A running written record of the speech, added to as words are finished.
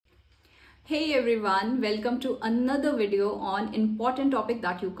Hey everyone, welcome to another video on important topic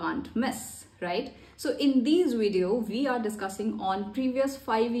that you can't miss, right? So in this video, we are discussing on previous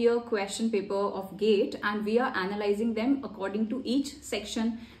 5-year question paper of GATE and we are analyzing them according to each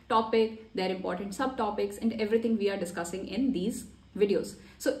section, topic, their important subtopics and everything we are discussing in these videos.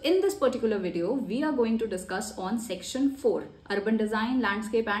 So in this particular video, we are going to discuss on section 4, urban design,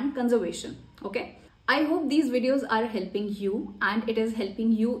 landscape and conservation, okay? I hope these videos are helping you and it is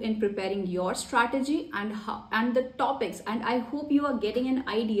helping you in preparing your strategy and the topics, and I hope you are getting an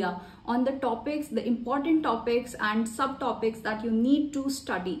idea on the topics, the important topics and subtopics that you need to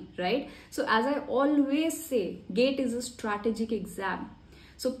study, right? So as I always say, GATE is a strategic exam.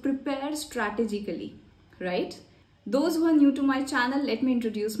 So prepare strategically, right? Those who are new to my channel, let me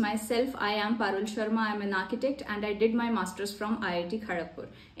introduce myself. I am 𝐴_PARULsharma. I am an architect and I did my master's from IIT Kharagpur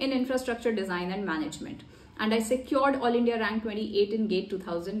in infrastructure design and management. And I secured All India rank 28 in GATE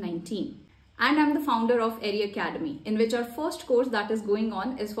 2019. And I'm the founder of Aerieacademy, in which our first course that is going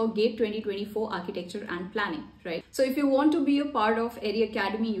on is for GATE 2024 architecture and planning, right? So if you want to be a part of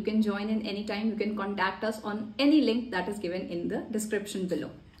Aerieacademy, you can join in anytime. You can contact us on any link that is given in the description below.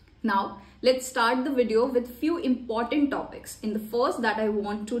 Now, let's start the video with few important topics. In the first that I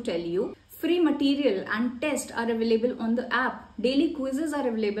want to tell you, free material and tests are available on the app. Daily quizzes are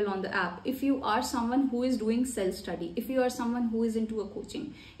available on the app. If you are someone who is doing self-study, if you are someone who is into a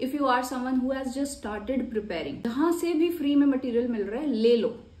coaching, if you are someone who has just started preparing, जहाँ से भी free में material मिल रहा है, ले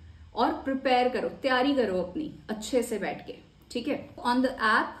लो और prepare करो, तैयारी करो अपनी अच्छे से बैठ के, ठीक है? On the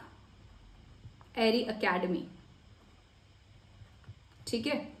app, Aerieacademy, ठीक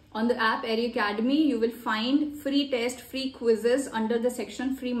है? On the app Aerieacademy, you will find free test, free quizzes under the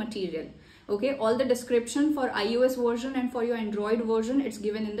section free material. Okay, all the description for iOS version and for your Android version, it's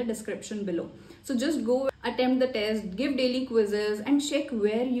given in the description below. So just go attempt the test, give daily quizzes and check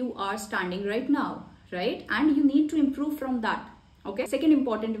where you are standing right now, right? And you need to improve from that. Okay. Second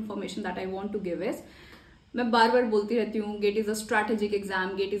important information that I want to give is, मैं बार-बार बोलती रहती हूँ, GATE is a strategic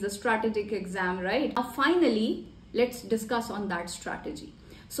exam, GATE is a strategic exam, right? Now finally, let's discuss on that strategy.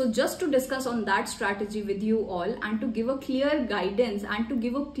 So just to discuss on that strategy with you all and to give a clear guidance and to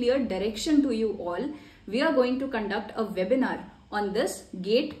give a clear direction to you all, we are going to conduct a webinar on this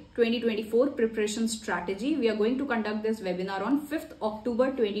GATE 2024 preparation strategy. We are going to conduct this webinar on 5th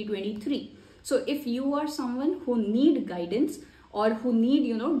October 2023. So if you are someone who need guidance or who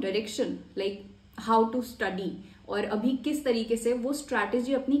need, direction, like how to study और अभी किस तरीके से वो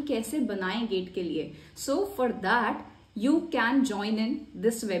strategy अपनी कैसे बनाएं GATE के लिए. So for that, you can join in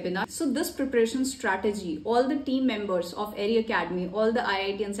this webinar. So this preparation strategy, all the team members of Aerieacademy, all the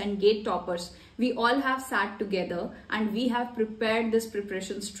IITians and GATE toppers, we all have sat together and we have prepared this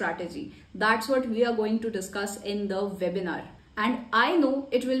preparation strategy. That's what we are going to discuss in the webinar. And I know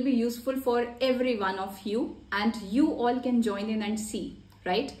it will be useful for every one of you and you all can join in and see,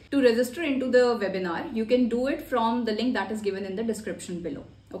 right? To register into the webinar, you can do it from the link that is given in the description below.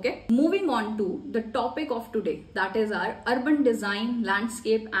 Okay, moving on to the topic of today, that is our urban design,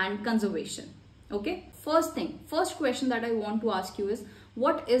 landscape and conservation. Okay, first question that I want to ask you is,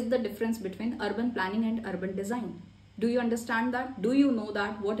 what is the difference between urban planning and urban design? Do you understand that? Do you know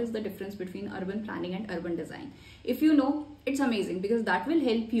that? What is the difference between urban planning and urban design? If you know, it's amazing because that will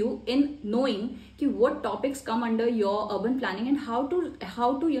help you in knowing what topics come under your urban planning and how to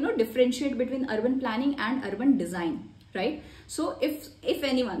differentiate between urban planning and urban design, right? So if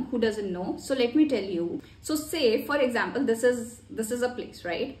anyone who doesn't know, so let me tell you. So say for example, this is a place,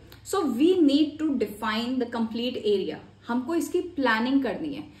 right? So we need to define the complete area. हमको इसकी planning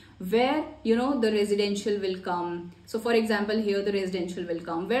करनी है. Where the residential will come. So for example, here the residential will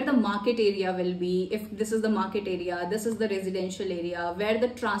come. Where the market area will be. If this is the market area, this is the residential area. Where the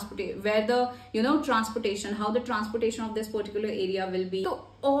transportation, how the transportation of this particular area will be. So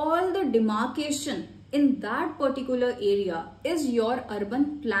all the demarcation in that particular area is your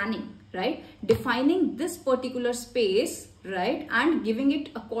urban planning, right? Defining this particular space, right? And giving it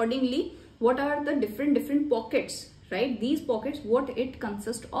accordingly what are the different pockets, right? These pockets, what it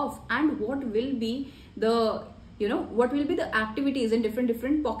consists of and what will be the, what will be the activities in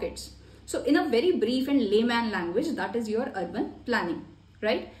different pockets. So in a very brief and layman language, that is your urban planning,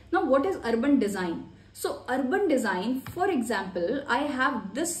 right? Now what is urban design? So urban design, for example, I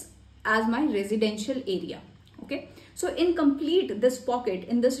have this as my residential area. Okay, so in complete this pocket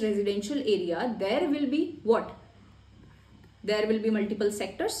in this residential area, there will be what? There will be multiple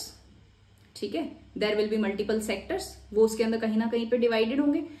sectors. ठीक है, there will be multiple sectors. वो उसके अंदर कहीं ना कहीं पे divided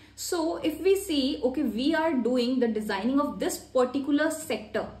होंगे. So if we see, okay, we are doing the designing of this particular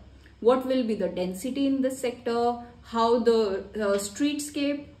sector. What will be the density in this sector? How the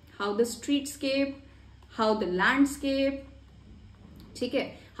streetscape, how the streetscape, how the landscape, okay,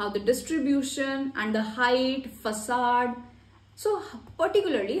 how the distribution and the height, facade. So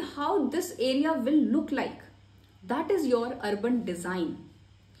particularly how this area will look like. That is your urban design.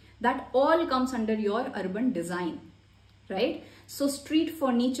 That all comes under your urban design, right? So street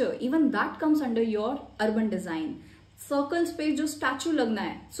furniture, even that comes under your urban design. Circles पे जो statue लगना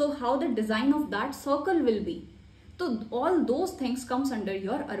है, so how the design of that circle will be. So all those things comes under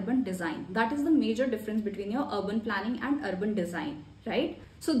your urban design. That is the major difference between your urban planning and urban design, right?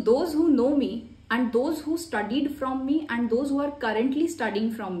 So those who know me and those who studied from me and those who are currently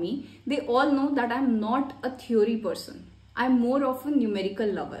studying from me, they all know that I'm not a theory person. I'm more of a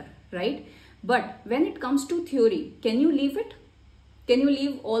numerical lover, right? But when it comes to theory, can you leave it? Can you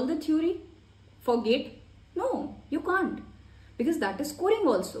leave all the theory for GATE? No, you can't, because that is scoring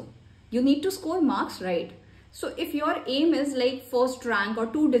also. You need to score marks, right? So if your aim is like first rank or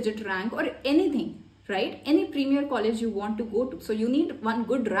 2-digit rank or anything, right? Any premier college you want to go to, so you need one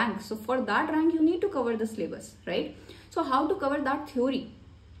good rank. So for that rank, you need to cover the syllabus, right? So how to cover that theory?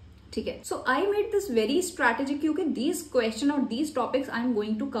 Okay. So I made this very strategic because these questions or these topics I am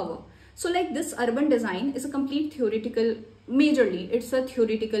going to cover. So like this urban design is a complete theoretical, majorly it's a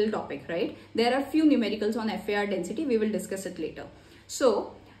theoretical topic, right? There are few numericals on FAR density, we will discuss it later.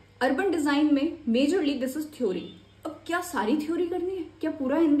 So urban design में majorly this is theory. अब क्या सारी theory करनी है? क्या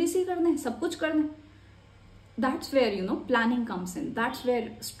पूरा NBC करना है? सब कुछ करना है? That's where, you know, planning comes in. That's where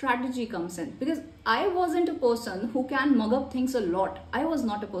strategy comes in. Because I wasn't a person who can mug up things a lot. I was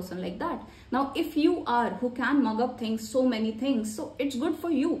not a person like that. Now, if you are who can mug up things, so many things, so it's good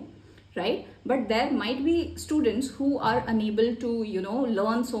for you, right? But there might be students who are unable to, you know,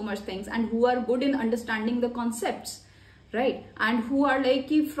 learn so much things and who are good in understanding the concepts, right? And who are like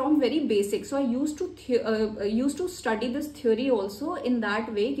from very basic. So I used to study this theory also in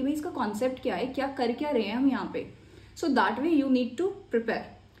that way कि भाई इसका concept क्या है, क्या कर क्या रहे हैं हम यहाँ पे. So that way you need to prepare.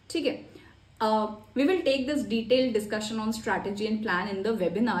 ठीक है? We will take this detailed discussion on strategy and plan in the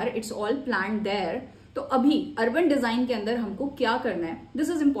webinar. It's all planned there. तो अभी urban design के अंदर हमको क्या करना है? This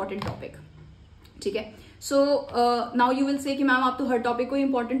is important topic. ठीक है? So now you will say कि मैम आप तो हर टॉपिक को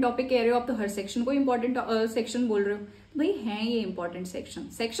important topic कह रहे हो, आप तो हर सेक्शन को important section बोल रहे हो. भाई हैं ये important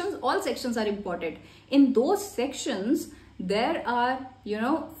sections, all sections are important. In those sections there are, you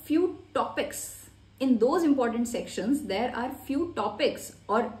know, few topics. In those important sections there are few topics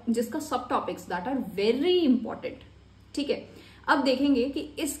और जिसका subtopics that are very important. ठीक है? अब देखेंगे कि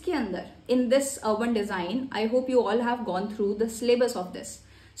इसके अंदर in this urban design, I hope you all have gone through the syllabus of this.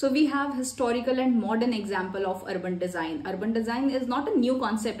 So we have historical and modern example of urban design. Urban design is not a new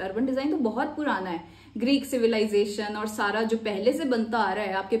concept. Urban design तो बहुत पुराना है. Greek civilization और सारा जो पहले से बनता आ रहा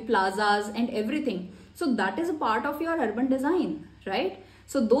है, आपके plazas and everything. So that is a part of your urban design, right?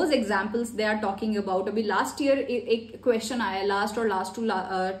 So those examples they are talking about. अभी last year एक question आया, last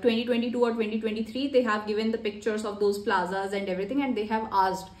 2022 or 2023 they have given the pictures of those plazas and everything and they have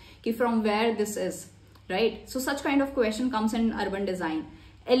asked कि from where this is, right? So such kind of question comes in urban design.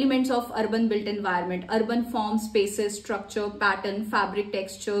 Elements of urban built environment, urban form, spaces, structure, pattern, fabric,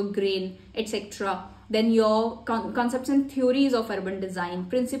 texture, grain, etc. Then your concepts and theories of urban design,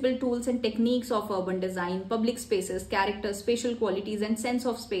 principal tools and techniques of urban design, public spaces, character, spatial qualities and sense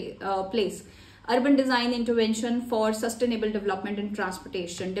of space, place. Urban design intervention for sustainable development and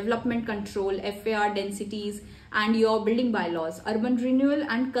transportation, development control, FAR densities and your building bylaws, urban renewal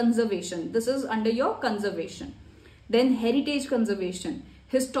and conservation. This is under your conservation. Then heritage conservation,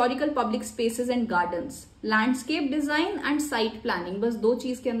 historical public spaces and gardens, landscape design and site planning. बस दो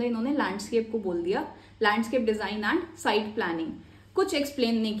चीज के अंदर इन्होंने landscape को बोल दिया, landscape design and site planning. कुछ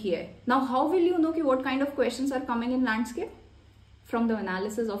explain नहीं किया है. Now how will you know कि what kind of questions are coming in landscape? From the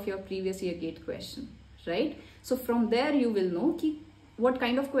analysis of your previous year GATE question, right? So from there you will know कि what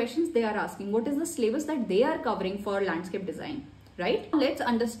kind of questions they are asking, what is the syllabus that they are covering for landscape design, right? Let's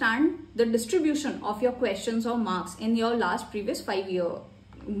understand the distribution of your questions or marks in your last previous 5-year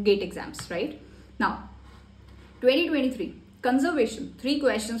GATE exams, right? Now 2023 conservation, 3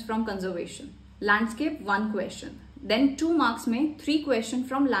 questions from conservation, landscape 1 question, then 2 marks में 3 questions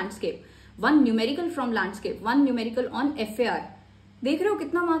from landscape, 1 numerical from landscape, 1 numerical on FAR. देख रहे हो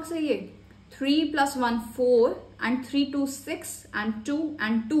कितना marks है ये? 3 + 1 4 and 3 2 6 and 2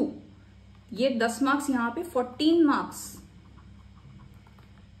 and 2. ये 10 marks यहाँ पे 14 marks.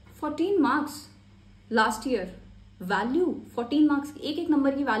 14 marks last year. Value 14 marks, एक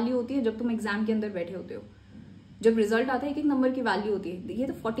नंबर की वैल्यू होती है जब तुम एग्जाम के अंदर बैठे होते हो. जब रिजल्ट आता है एक नंबर की वैल्यू होती है. ये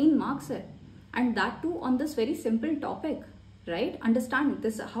तो 14 मार्क्स है and that to on this very simple topic, right? Understand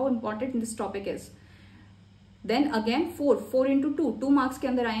this how important this topic is. Then again 4 into 2 marks के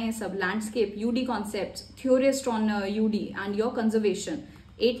अंदर आए हैं सब. Landscape, UD concepts, theorist on UD and your conservation,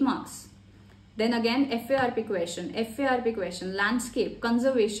 8 marks. Then again FARP question, landscape,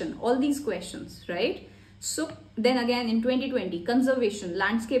 conservation, all these questions, right? So then again in 2020 conservation,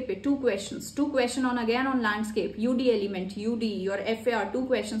 landscape पे 2 questions, 2 question on again on landscape, UD element, UD, your FAR, 2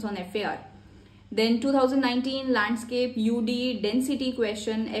 questions on FAR. Then 2019 landscape, UD, density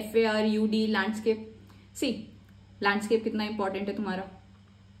question, FAR, UD, landscape. See, landscape कितना important है तुम्हारा.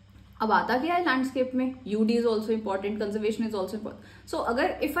 अब आता क्या है landscape में, UD is also important, conservation is also important. सो अगर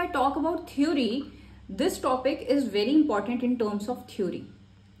if I talk about theory, this topic is very important in terms of theory.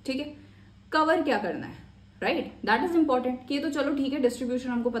 ठीक है, कवर क्या करना है, राइट, दैट इज इंपॉर्टेंट. कि तो चलो ठीक है, डिस्ट्रीब्यूशन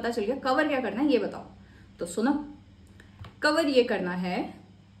हमको पता चल गया, कवर क्या करना है ये बताओ. तो सुनो, कवर ये करना है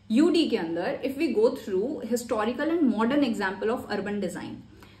यूडी के अंदर. If we go through historical and modern example of urban design,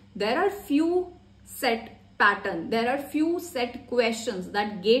 there are few set pattern, there are few set questions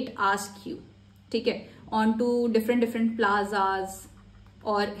that GATE ask you, ठीक है, on to different plazas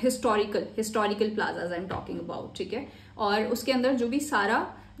और historical plazas I'm talking about. ठीक है, और उसके अंदर जो भी सारा,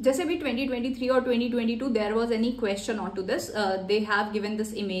 जैसे भी 2023 और 2022 there was any question on to this, they have given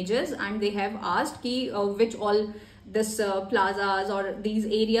this images and they have asked ki which all this plazas or these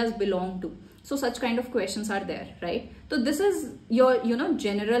areas belong to. So such kind of questions are there, right? So this is your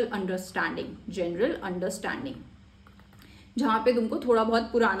general understanding, जहाँ पे तुमको थोड़ा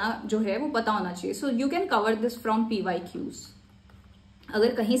बहुत पुराना जो है वो पता होना चाहिए. So you can cover this from PYQs.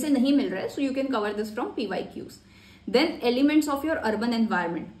 अगर कहीं से नहीं मिल रहा है, so you can cover this from PYQs. Then elements of your urban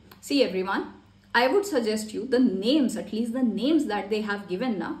environment. See everyone, I would suggest you the names, at least the names that they have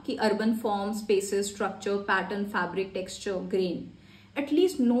given na, कि urban form, spaces, structure, pattern, fabric, texture, grain. At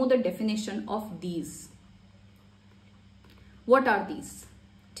least know the definition of these. What are these?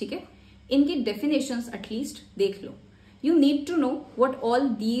 ठीक है, इनकी definitions at least देख लो. You need to know what all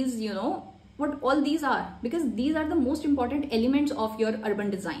these, what all these are, because these are the most important elements of your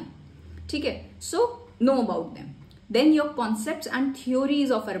urban design. ठीक है, so know about them. Then your concepts and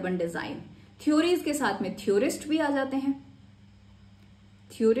theories of urban design. Theories के साथ में theorist भी आ जाते हैं.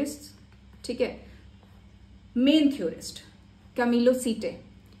 Theorists, ठीक है, main theorist, Camilo Site,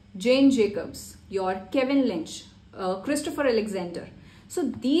 Jane Jacobs, your Kevin Lynch, Christopher Alexander. So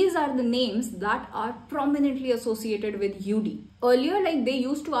these are the names that are prominently associated with UD. Earlier, like they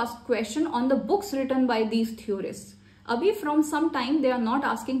used to ask question on the books written by these theorists. Abhi from some time they are not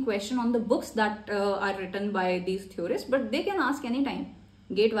asking question on the books that are written by these theorists, but they can ask any time.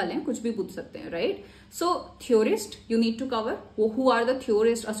 Gate वाले हैं, कुछ भी पूछ सकते हैं, right? So theorist you need to cover. Who are the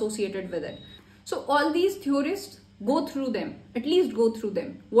theorists associated with it? So all these theorists, go through them, at least go through them.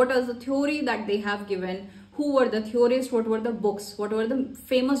 What is the theory that they have given? Who were the theorists? What were the books? What were the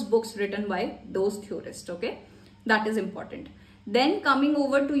famous books written by those theorists? Okay, that is important. Then coming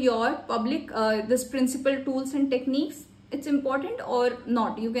over to your public, this principal tools and techniques, it's important or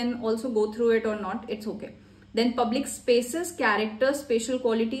not. You can also go through it or not. It's okay. Then public spaces, character, spatial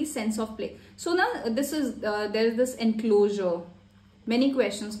quality, sense of play. So now this is there is this enclosure. Many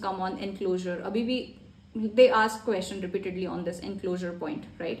questions come on enclosure. Abhi bhi they ask question repeatedly on this enclosure point,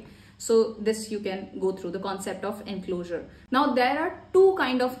 right? So this you can go through the concept of enclosure. Now there are 2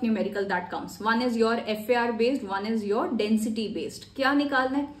 kind of numerical that comes. One is your FAR based, one is your density based. क्या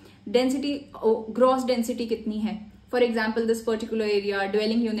निकालना है? Density, gross density कितनी है? For example, this particular area,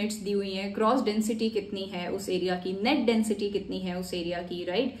 dwelling units दी हुई है, gross density कितनी है उस area की, net density कितनी है उस area की,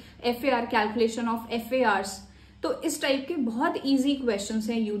 right? FAR, calculation of FARs. तो इस टाइप के बहुत इजी क्वेश्चंस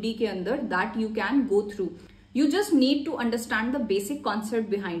हैं यूडी के अंदर that you can go through. You just need to understand the basic concept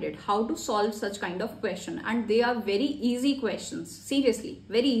behind it, how to solve such kind of question, and they are very easy questions, seriously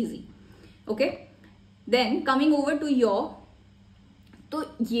very easy. Okay, then coming over to your, तो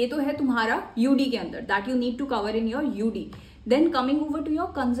ये तो है तुम्हारा UD के अंदर that you need to cover in your UD. Then coming over to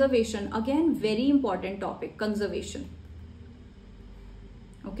your conservation, again very important topic, conservation.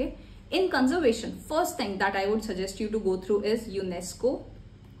 Okay, in conservation, first thing that I would suggest you to go through is UNESCO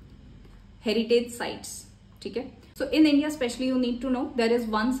heritage sites. ठीक है, so in India especially you need to know there is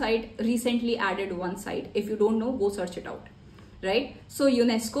one site, recently added one site. If you don't know, go search it out, right? So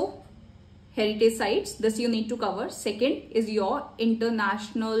UNESCO heritage sites, this you need to cover. Second is your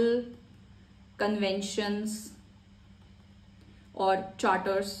international conventions or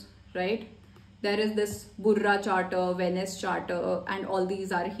charters, right? There is this Burra Charter, Venice Charter, and all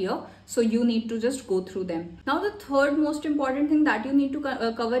these are here. So you need to just go through them. Now the third most important thing that you need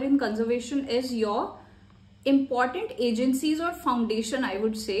to cover in conservation is your important agencies or foundation, I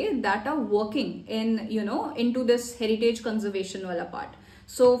would say, that are working in, into this heritage conservation wala part.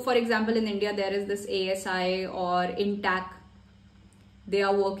 So for example, in India there is this ASI or INTAC, they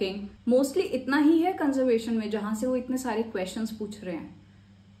are working. Mostly इतना ही है conservation में जहाँ से वो इतने सारे questions पूछ रहे हैं.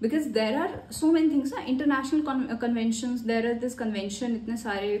 Because there are so many things, ना international conventions, there is this convention इतने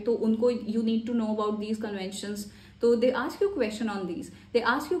सारे, तो उनको you need to know about these conventions. So they ask you question on these. They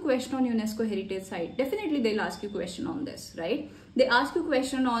ask you question on UNESCO heritage site. Definitely they'll ask you question on this, right? They ask you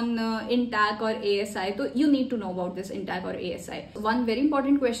question on INTAC or ASI. So you need to know about this INTAC or ASI. One very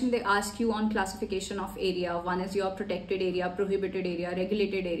important question they ask you on classification of area. One is your protected area, prohibited area,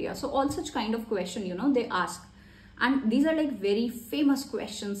 regulated area. So all such kind of question, you know, they ask. And these are like very famous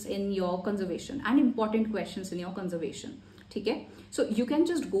questions in your conservation and important questions in your conservation. Okay? So you can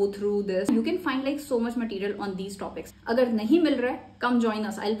just go through this. You can find like so much material on these topics. Agar nahi mil raha hai, come join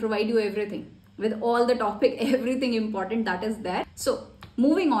us. I'll provide you everything with all the topic, everything important that is there. So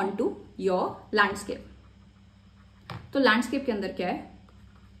moving on to your landscape. So landscape ke andar kya hai?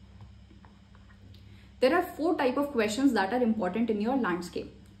 There are 4 type of questions that are important in your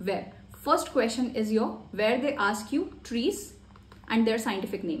landscape. Where first question is where they ask you trees and their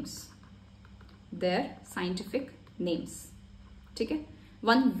scientific names. Their scientific names. ठीक है,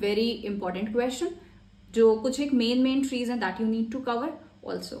 one very important question, जो कुछ एक main trees हैं that you need to cover.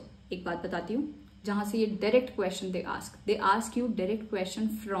 Also एक बात बताती हूँ, जहाँ से ये direct question they ask you direct question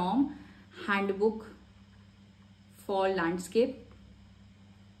from handbook for landscape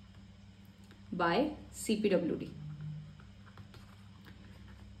by CPWD.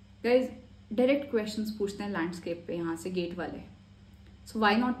 Guys, direct questions पूछते हैं landscape पे यहाँ से gate वाले. So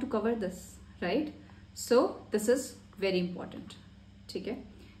why not to cover this, right? So this is very important. Okay.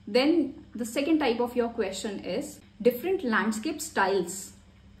 Then the second type of your question is different landscape styles.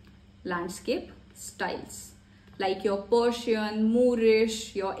 Landscape styles like your Persian,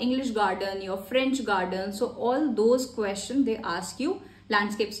 Moorish, your English garden, your French garden. So all those questions they ask you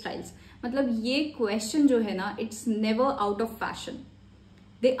landscape styles. मतलब ये question जो है ना, it's never out of fashion.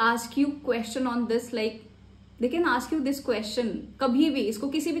 They ask you question on this, like they can ask you this question कभी भी, इसको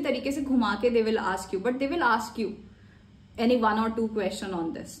किसी भी तरीके से घुमा के they will ask you, but they will ask you any 1 or 2 question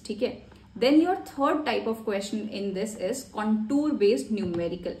on this. ठीक है. Then your third type of question in this is contour based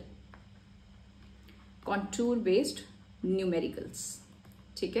numerical. Contour based numericals.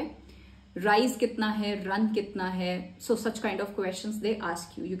 ठीक है. Rise कितना है, run कितना है. So such kind of questions they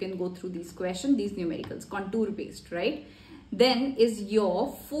ask you. You can go through these questions, these numericals, contour based, right? Then is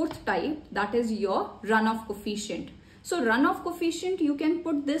your fourth type, that is your runoff coefficient. So runoff coefficient, you can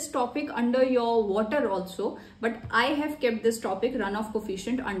put this topic under your water also, but I have kept this topic runoff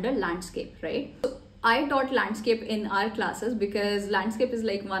coefficient under landscape, right? So I taught landscape in our classes because landscape is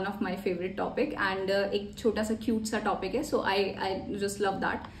like one of my favorite topic and एक छोटा सा cute सा topic है, so I just love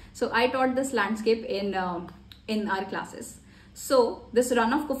that. So I taught this landscape in our classes. So this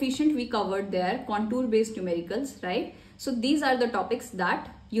runoff coefficient we covered there, contour based numericals, right? So these are the topics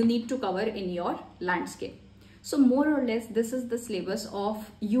that you need to cover in your landscape. So more or less this is the syllabus of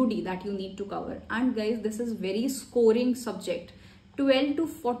UD that you need to cover. And guys, this is very scoring subject. 12 to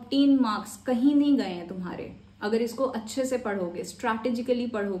 14 marks कहीं नहीं गए हैं तुम्हारे अगर इसको अच्छे से पढ़ोगे, strategically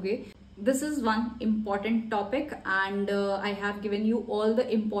पढ़ोगे. This is one important topic and I have given you all the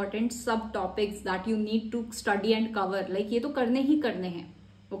important subtopics that you need to study and cover. Like ये तो करने ही करने हैं.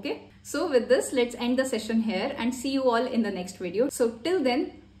 Okay. So with this, let's end the session here and see you all in the next video. So till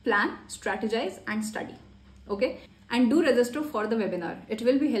then, plan, strategize and study. Okay. And do register for the webinar. It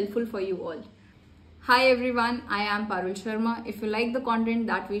will be helpful for you all. Hi everyone, I am Parul Sharma. If you like the content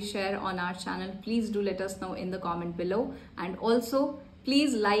that we share on our channel, please do let us know in the comment below. And also,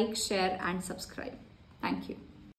 please like, share and subscribe. Thank you.